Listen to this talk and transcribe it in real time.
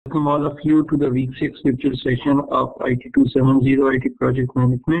welcome all of you to the week 6 lecture session of IT270 IT project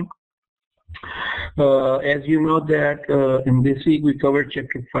management. As you know that in this week we covered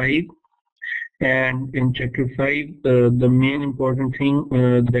chapter 5, and in chapter 5 the main important thing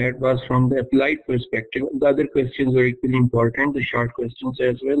that was from the applied perspective. The other questions were equally important, the short questions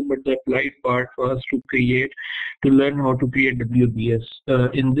as well, but the applied part was to learn how to create WBS.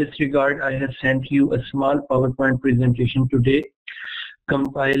 In this regard, I have sent you a small PowerPoint presentation today,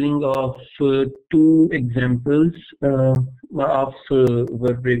 compiling of 2 examples of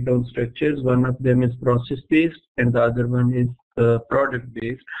work breakdown structures. One of them is process-based and the other one is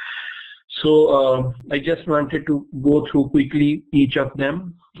product-based. So I just wanted to go through quickly each of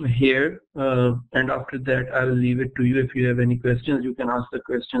them here, and after that I will leave it to you. If you have any questions, you can ask the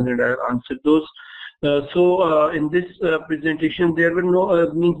questions and I'll answer those. In this presentation, there were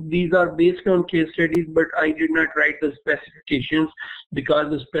no these are based on case studies, but I did not write the specifications because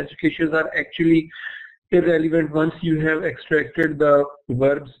the specifications are actually irrelevant once you have extracted the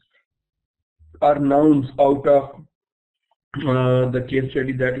verbs or nouns out of the case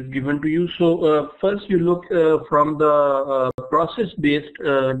study that is given to you. So first you look from the process-based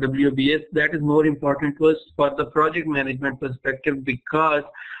WBS. That is more important to us for the project management perspective, because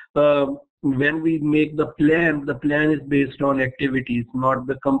when we make the plan is based on activities, not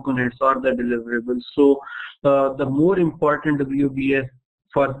the components or the deliverables. So the more important WBS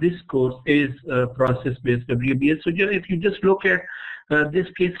for this course is process-based WBS. So if you just look at this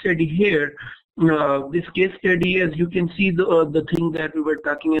case study here, this case study, as you can see, the thing that we were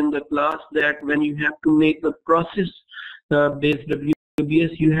talking in the class, that when you have to make the process-based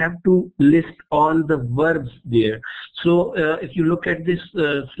WBS, you have to list all the verbs there. So if you look at this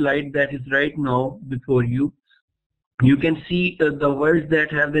slide that is right now before you, you can see the words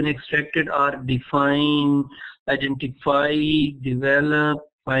that have been extracted are define, identify, develop,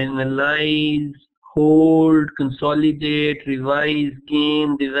 finalize, hold, consolidate, revise,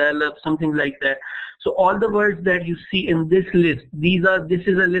 gain, develop, something like that. So all the words that you see in this list, this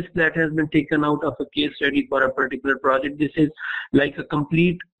is a list that has been taken out of a case study for a particular project. This is like a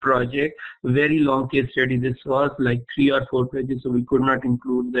complete project, very long case study. This was like 3 or 4 pages, so we could not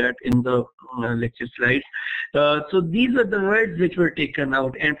include that in the lecture slides. So these are the words which were taken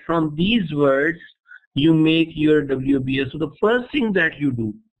out, and from these words you make your WBS. So the first thing that you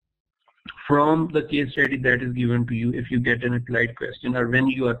do from the case study that is given to you, if you get an applied question or when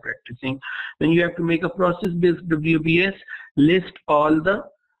you are practicing, when you have to make a process-based WBS, list all the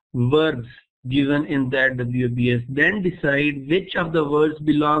verbs given in that WBS, then decide which of the words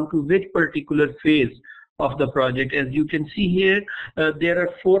belong to which particular phase of the project. As you can see here, there are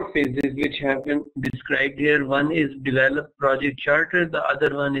 4 phases which have been described here. One is develop project charter, the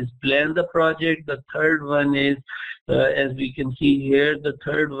other one is plan the project, the third one is as we can see here, the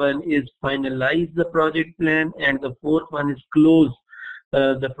third one is finalize the project plan, and the fourth one is close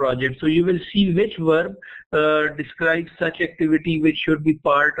the project. So you will see which verb describes such activity which should be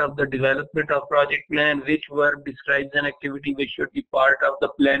part of the development of project plan, which verb describes an activity which should be part of the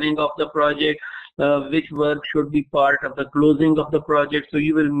planning of the project, which verb should be part of the closing of the project. So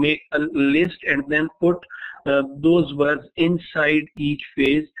you will make a list and then put those verbs inside each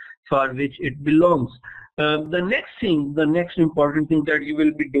phase for which it belongs. The next important thing that you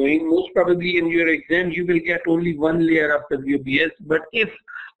will be doing, most probably in your exam you will get only one layer of WBS, but if,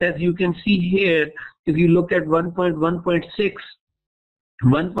 as you can see here, if you look at 1.1.6,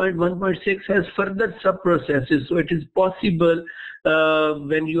 1.1.6 has further sub-processes. So it is possible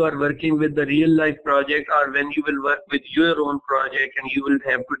when you are working with the real life project, or when you will work with your own project and you will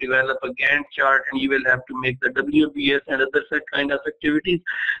have to develop a Gantt chart and you will have to make the WBS and other such kind of activities,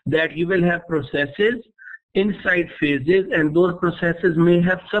 that you will have processes inside phases, and those processes may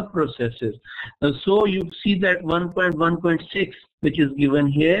have sub-processes. So you see that 1.1.6 which is given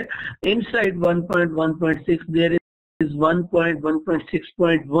here, inside 1.1.6 there is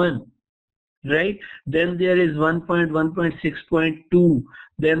 1.1.6.1, right? Then there is 1.1.6.2,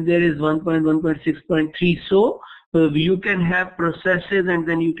 then there is 1.1.6.3. So you can have processes and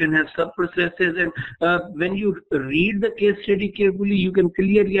then you can have sub-processes, and when you read the case study carefully, you can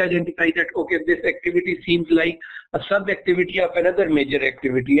clearly identify that, okay, this activity seems like a sub-activity of another major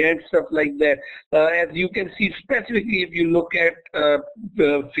activity and stuff like that. As you can see specifically, if you look at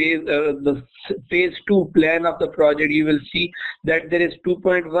the phase 2 plan of the project, you will see that there is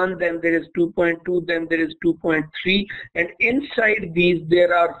 2.1, then there is 2.2, then there is 2.3, and inside these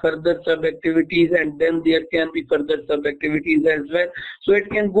there are further sub-activities, and then there can be further sub-activities as well. So it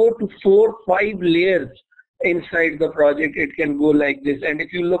can go to 4-5 layers inside the project. It can go like this, and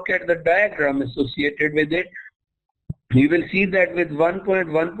if you look at the diagram associated with it, You will see that with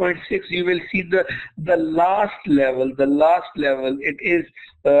 1.1.6 you will see the last level. It is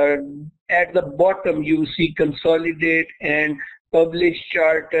at the bottom. You see consolidate and publish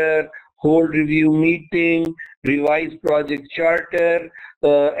charter, hold review meeting, revise project charter,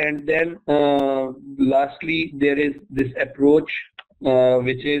 and then lastly there is this approach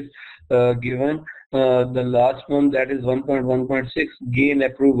which is given. The last one, that is 1.1.6, gain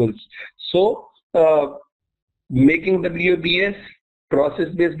approvals. So making WBS,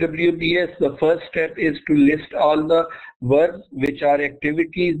 process-based WBS, the first step is to list all the verbs which are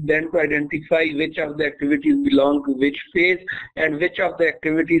activities, then to identify which of the activities belong to which phase and which of the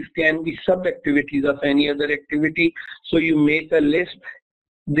activities can be sub-activities of any other activity. So you make a list.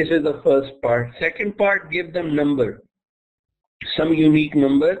 This is the first part. Second part, give them number. Some unique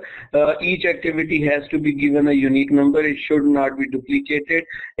number. Each activity has to be given a unique number. It should not be duplicated.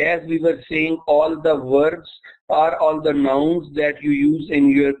 As we were saying, all the verbs or all the nouns that you use in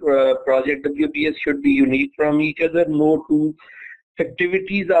your project WBS should be unique from each other. No two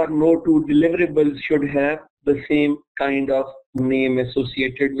activities or no two deliverables should have the same kind of name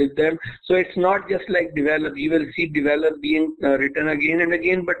associated with them. So it's not just like develop. You will see develop being written again and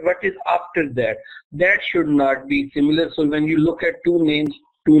again, but what is after that? That should not be similar. So when you look at two names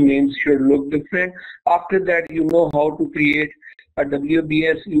should look different. After that, you know how to create a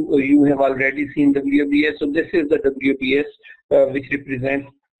WBS. You have already seen WBS. So this is the WBS which represents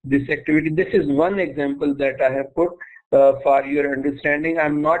this activity. This is one example that I have put for your understanding.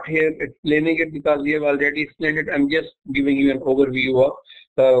 I'm not here explaining it because we have already explained it. I'm just giving you an overview of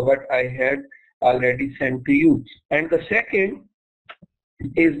what I had already sent to you. And the second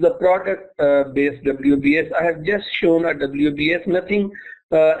is the product based WBS. I have just shown a WBS, nothing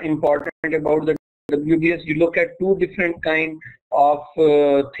important about the WBS. You look at two different kind of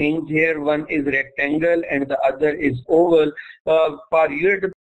things here. One is rectangle and the other is oval. For your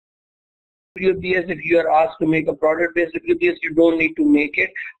WBS, if you are asked to make a product-based WBS, you don't need to make it.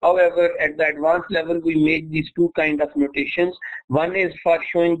 However, at the advanced level, we make these two kind of notations. One is for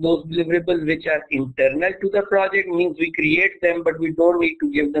showing those deliverables which are internal to the project, means we create them, but we don't need to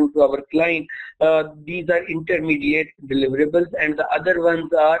give them to our client. These are intermediate deliverables, and the other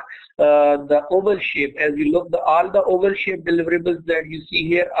ones are the oval shape. As you look, all the oval shape deliverables that you see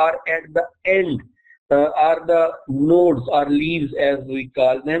here are at the end. Are the nodes or leaves, as we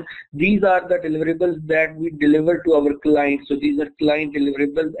call them. These are the deliverables that we deliver to our clients. So these are client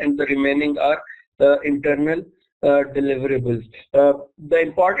deliverables, and the remaining are internal deliverables. The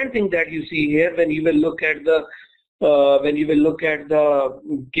important thing that you see here, when you will look at the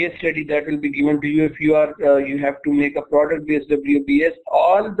case study that will be given to you, if you are you have to make a product-based WBS,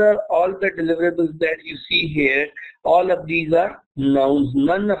 all the deliverables that you see here, all of these are nouns.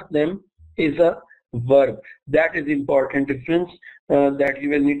 None of them is a verb. That is important difference that you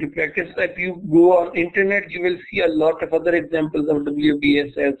will need to practice. If you go on internet, you will see a lot of other examples of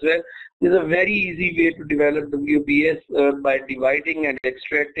WBS as well. This is a very easy way to develop WBS by dividing and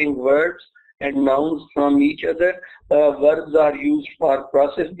extracting verbs and nouns from each other. Verbs are used for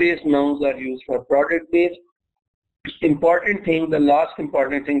process-based, nouns are used for product-based. Important thing, the last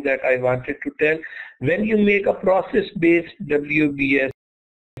important thing that I wanted to tell, when you make a process-based WBS,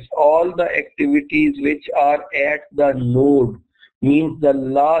 all the activities which are at the node, means the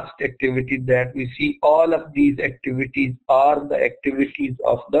last activity that we see, all of these activities are the activities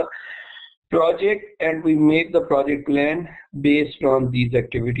of the project, and we make the project plan based on these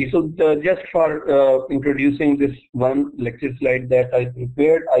activities. So just for introducing this one lecture slide that I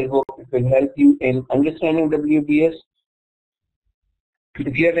prepared, I hope it will help you in understanding WBS.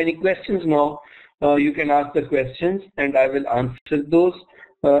 If you have any questions now, you can ask the questions and I will answer those.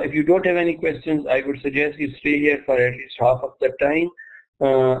 If you don't have any questions, I would suggest you stay here for at least half of the time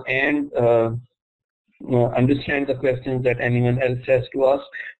and understand the questions that anyone else has to ask.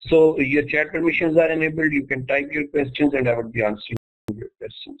 So your chat permissions are enabled. You can type your questions and I would be answering your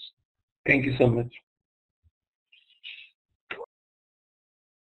questions. Thank you so much.